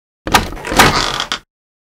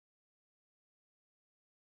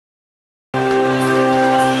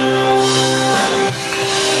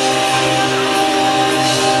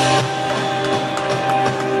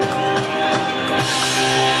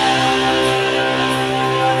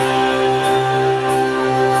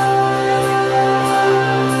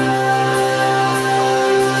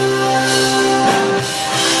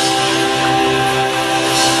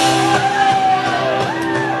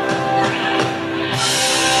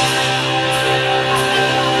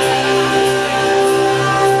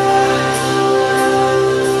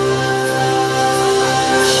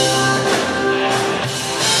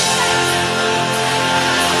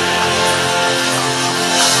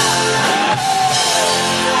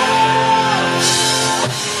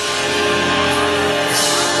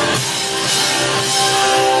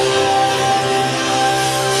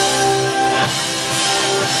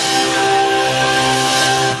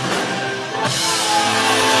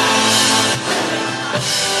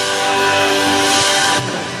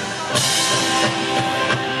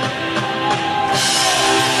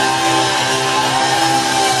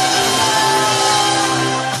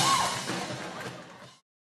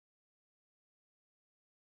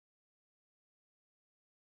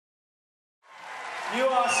You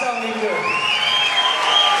are sounding good.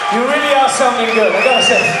 You really are sounding good, I gotta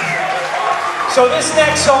say. So this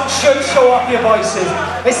next song should show up your voices.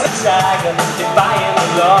 It's the saga, defying the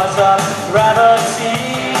laws of gravity.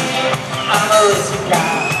 I'm a racing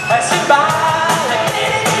car, passing by like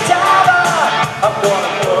any tower. I'm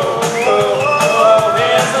gonna go,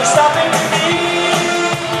 there's no stopping me.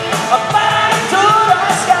 I'm flying to the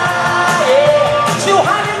sky, yeah.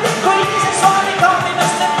 200 degrees is what they call me,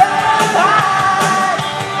 Mr. Fahrenheit.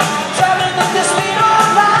 Traveling at the speed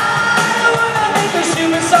of light, I wanna make a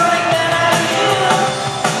supersonic man out of you.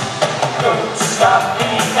 Don't stop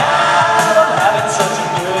me now, I'm having such a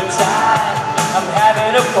good time. I'm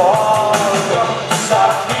having a ball. Don't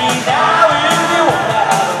stop me now if you wanna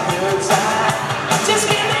have a good time. Just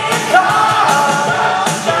give me a call,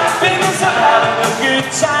 because I'm having a good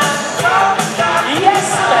time. Yes,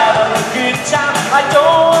 I'm having a good time. I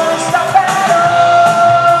don't wanna stop at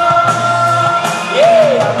all.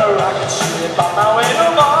 Yeah, I'm a rocket ship on my way to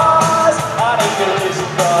Mars. I ain't the lazy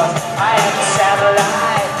boss, I am a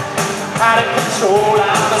satellite. Out of control,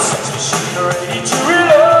 I'm a sex machine ready to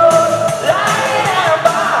reload. Lying at a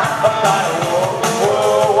bar, about to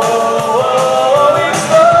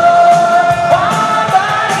explode. One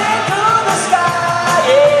body through the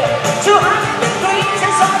sky, yeah. 200 degrees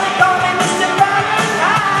is all they call me, Mr.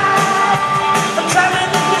 Fahrenheit. I'm traveling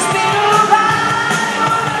at the speed of light. I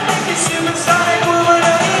wanna make a supersonic movement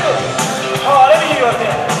of you. Oh, let me hear you up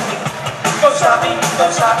there. Don't stop me,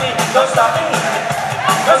 don't stop me, don't stop me.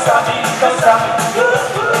 Don't stop me, don't stop me.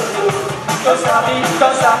 Don't stop me,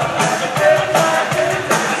 don't stop me.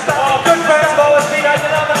 Oh, good friends have always been at the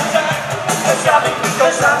number of time. Don't stop me,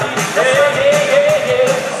 don't stop me. Yeah, yeah, yeah,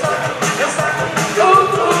 yeah. Don't stop me, don't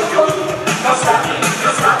stop me.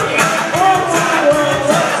 Don't stop me,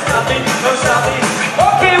 don't stop me.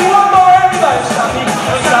 Okay, one more, everybody. Don't stop me,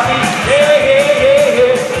 don't stop me. Yeah, yeah, yeah,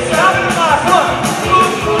 yeah. Stop me, my fun.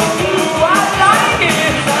 I like it.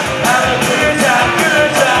 Have a good time,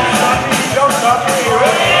 good time. Don't stop me,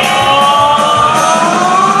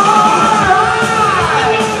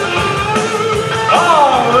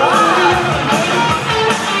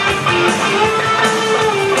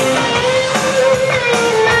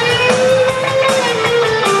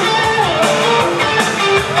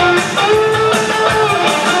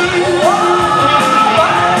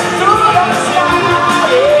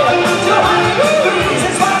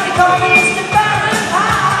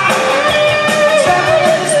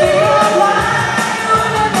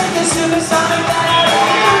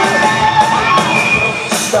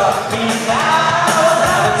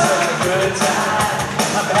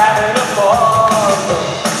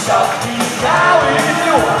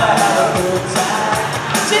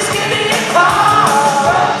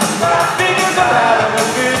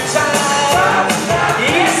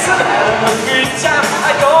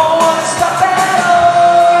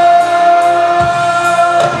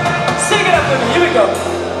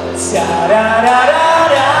 da da da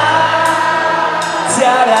da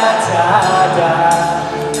da da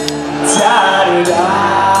da da.